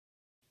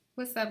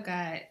What's up,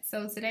 God?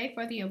 So, today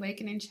for the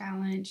Awakening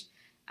Challenge,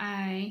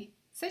 I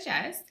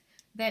suggest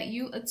that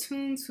you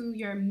attune to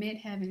your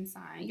midheaven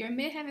sign. Your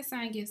midheaven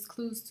sign gives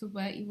clues to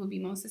what you will be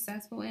most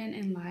successful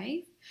in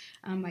life,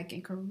 like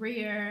in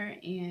career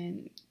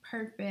and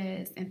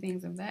purpose and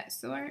things of that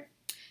sort.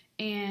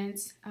 And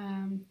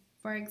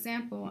for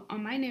example,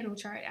 on my natal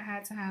chart, I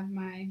had to have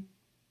my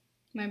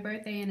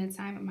birthday and the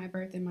time of my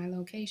birth and my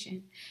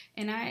location.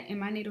 And I in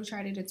my natal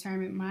chart to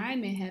determine my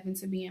midheaven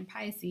to be in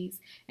Pisces.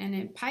 And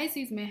in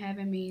Pisces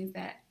midheaven means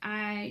that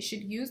I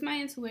should use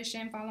my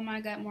intuition, follow my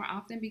gut more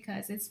often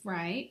because it's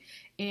right,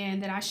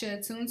 and that I should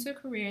attune to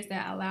careers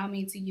that allow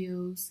me to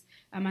use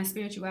my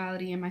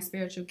spirituality and my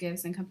spiritual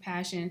gifts and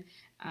compassion.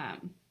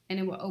 And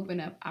it will open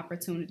up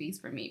opportunities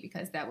for me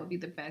because that would be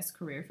the best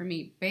career for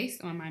me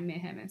based on my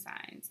midheaven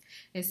signs.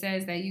 It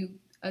says that you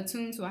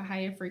attuned to a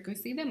higher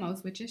frequency than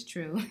most, which is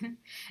true,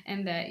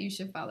 and that you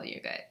should follow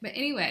your gut. But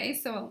anyway,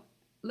 so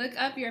look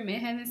up your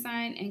midheaven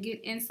sign and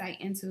get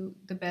insight into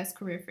the best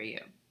career for you.